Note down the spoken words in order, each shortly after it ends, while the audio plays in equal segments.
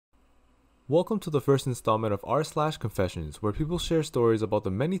Welcome to the first installment of r/confessions, where people share stories about the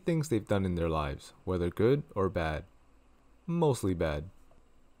many things they've done in their lives, whether good or bad. Mostly bad.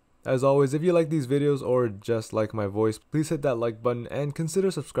 As always, if you like these videos or just like my voice, please hit that like button and consider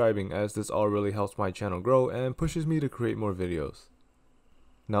subscribing, as this all really helps my channel grow and pushes me to create more videos.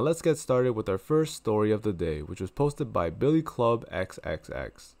 Now let's get started with our first story of the day, which was posted by Billy Club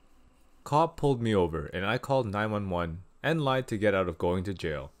XXX. Cop pulled me over and I called 911 and lied to get out of going to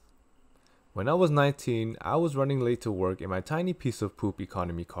jail. When I was 19, I was running late to work in my tiny piece of poop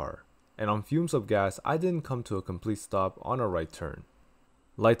economy car, and on fumes of gas, I didn't come to a complete stop on a right turn.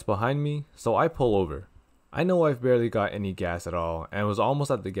 Lights behind me, so I pull over. I know I've barely got any gas at all and was almost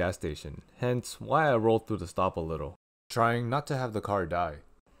at the gas station, hence why I rolled through the stop a little, trying not to have the car die.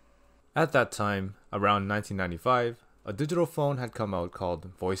 At that time, around 1995, a digital phone had come out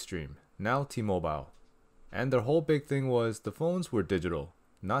called VoiceStream, now T-Mobile, and their whole big thing was the phones were digital,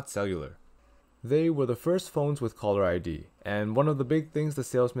 not cellular. They were the first phones with caller ID, and one of the big things the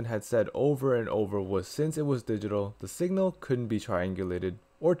salesman had said over and over was since it was digital, the signal couldn't be triangulated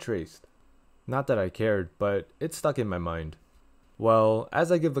or traced. Not that I cared, but it stuck in my mind. Well,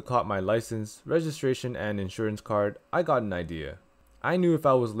 as I give the cop my license, registration, and insurance card, I got an idea. I knew if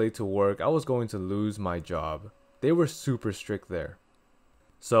I was late to work, I was going to lose my job. They were super strict there.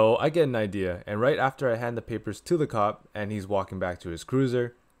 So I get an idea, and right after I hand the papers to the cop and he's walking back to his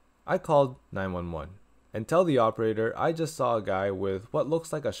cruiser, I called 911 and tell the operator I just saw a guy with what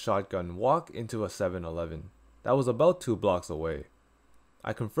looks like a shotgun walk into a 7-Eleven that was about 2 blocks away.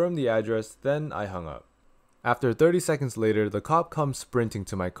 I confirmed the address, then I hung up. After 30 seconds later, the cop comes sprinting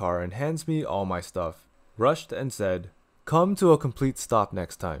to my car and hands me all my stuff, rushed and said, "Come to a complete stop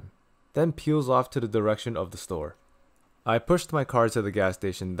next time," then peels off to the direction of the store. I pushed my car to the gas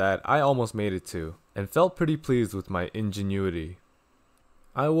station that I almost made it to and felt pretty pleased with my ingenuity.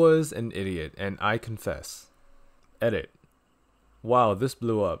 I was an idiot, and I confess. Edit. Wow, this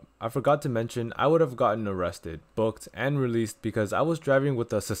blew up. I forgot to mention I would have gotten arrested, booked, and released because I was driving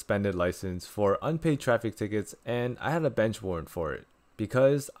with a suspended license for unpaid traffic tickets and I had a bench warrant for it,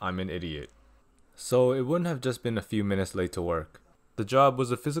 because I'm an idiot. So it wouldn't have just been a few minutes late to work. The job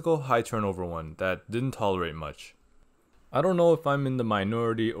was a physical high turnover one that didn't tolerate much. I don't know if I'm in the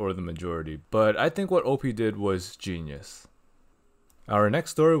minority or the majority, but I think what OP did was genius. Our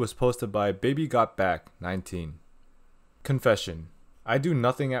next story was posted by Baby Got Back 19. Confession. I do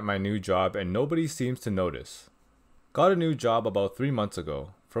nothing at my new job and nobody seems to notice. Got a new job about 3 months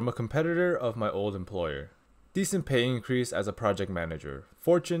ago from a competitor of my old employer. Decent pay increase as a project manager,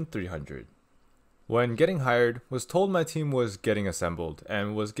 Fortune 300. When getting hired, was told my team was getting assembled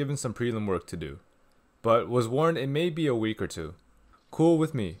and was given some prelim work to do, but was warned it may be a week or two. Cool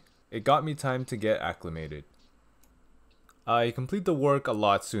with me. It got me time to get acclimated. I complete the work a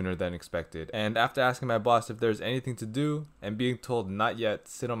lot sooner than expected, and after asking my boss if there's anything to do and being told not yet,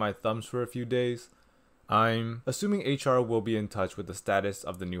 sit on my thumbs for a few days, I'm assuming HR will be in touch with the status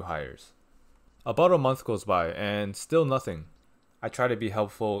of the new hires. About a month goes by and still nothing. I try to be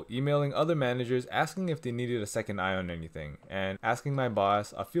helpful, emailing other managers asking if they needed a second eye on anything, and asking my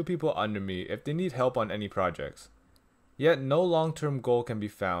boss, a few people under me, if they need help on any projects. Yet no long-term goal can be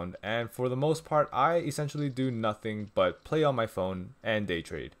found, and for the most part I essentially do nothing but play on my phone and day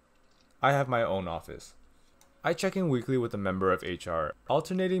trade. I have my own office. I check in weekly with a member of HR,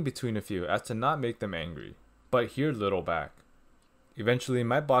 alternating between a few as to not make them angry, but hear little back. Eventually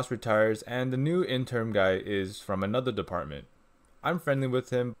my boss retires and the new interim guy is from another department. I'm friendly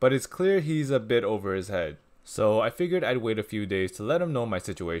with him, but it's clear he's a bit over his head, so I figured I'd wait a few days to let him know my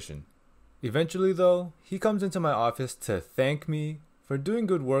situation. Eventually though, he comes into my office to thank me for doing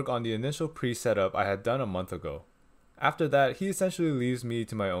good work on the initial pre-setup I had done a month ago. After that, he essentially leaves me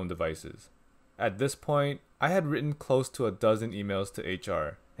to my own devices. At this point, I had written close to a dozen emails to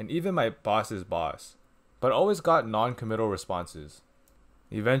HR, and even my boss's boss, but always got non-committal responses.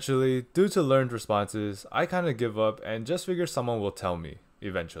 Eventually, due to learned responses, I kinda give up and just figure someone will tell me,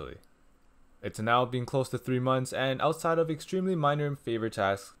 eventually. It's now been close to 3 months, and outside of extremely minor and favor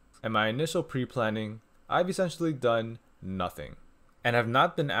tasks, and my initial pre-planning, I've essentially done nothing, and have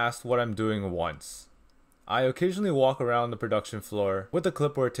not been asked what I'm doing once. I occasionally walk around the production floor with a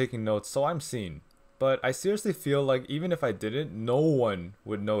clipboard taking notes so I'm seen, but I seriously feel like even if I didn't, no one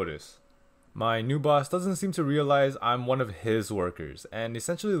would notice. My new boss doesn't seem to realize I'm one of his workers, and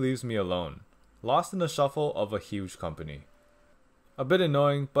essentially leaves me alone, lost in the shuffle of a huge company. A bit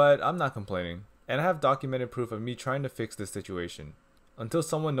annoying, but I'm not complaining, and I have documented proof of me trying to fix this situation. Until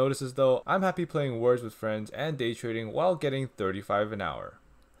someone notices though, I'm happy playing words with friends and day trading while getting $35 an hour.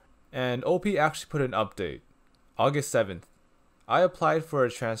 And OP actually put an update. August 7th. I applied for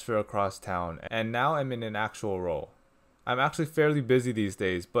a transfer across town and now I'm in an actual role. I'm actually fairly busy these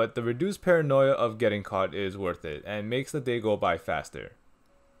days, but the reduced paranoia of getting caught is worth it and makes the day go by faster.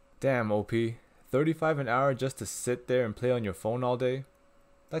 Damn, OP. 35 an hour just to sit there and play on your phone all day?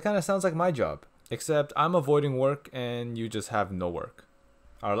 That kinda sounds like my job. Except I'm avoiding work and you just have no work.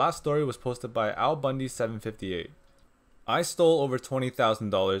 Our last story was posted by Al Bundy 758. I stole over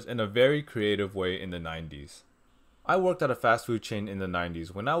 $20,000 in a very creative way in the 90s. I worked at a fast food chain in the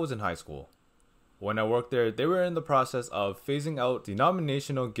 90s when I was in high school. When I worked there, they were in the process of phasing out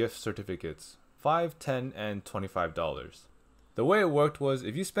denominational gift certificates, $5, $10, and $25. The way it worked was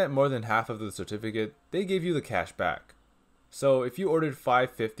if you spent more than half of the certificate, they gave you the cash back. So if you ordered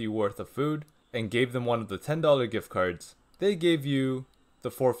 $5.50 worth of food and gave them one of the $10 gift cards, they gave you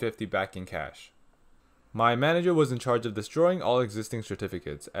the $4.50 back in cash. My manager was in charge of destroying all existing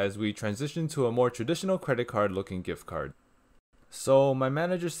certificates as we transitioned to a more traditional credit card looking gift card. So my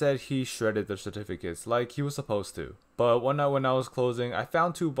manager said he shredded the certificates like he was supposed to. But one night when I was closing, I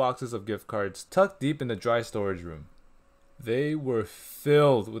found 2 boxes of gift cards tucked deep in the dry storage room. They were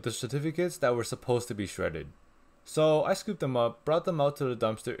filled with the certificates that were supposed to be shredded. So I scooped them up, brought them out to the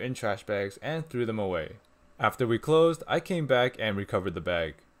dumpster in trash bags, and threw them away. After we closed, I came back and recovered the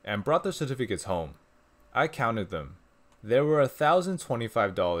bag, and brought the certificates home. I counted them. There were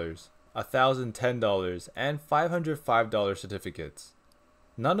 $1,025, $1,010, and $505 certificates.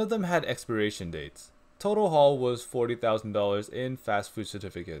 None of them had expiration dates. Total haul was $40,000 in fast food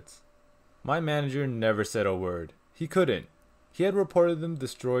certificates. My manager never said a word. He couldn't. He had reported them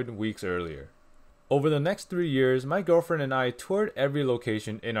destroyed weeks earlier. Over the next 3 years, my girlfriend and I toured every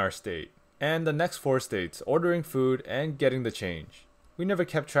location in our state, and the next 4 states, ordering food and getting the change. We never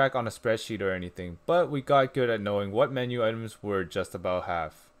kept track on a spreadsheet or anything, but we got good at knowing what menu items were just about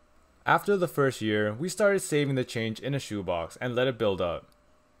half. After the first year, we started saving the change in a shoebox and let it build up.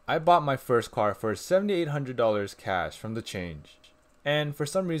 I bought my first car for $7,800 cash from the change, and for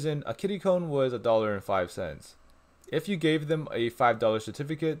some reason, a kitty cone was $1.05. If you gave them a $5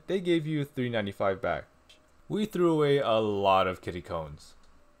 certificate, they gave you $3.95 back. We threw away a lot of kitty cones.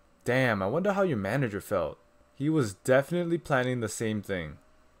 Damn, I wonder how your manager felt. He was definitely planning the same thing.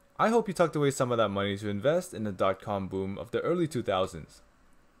 I hope you tucked away some of that money to invest in the dot-com boom of the early 2000s.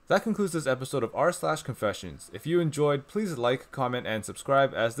 That concludes this episode of r/confessions. If you enjoyed, please like, comment, and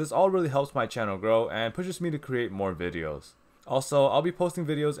subscribe as this all really helps my channel grow and pushes me to create more videos. Also, I'll be posting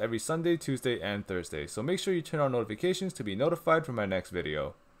videos every Sunday, Tuesday, and Thursday, so make sure you turn on notifications to be notified for my next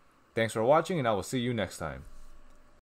video. Thanks for watching, and I will see you next time.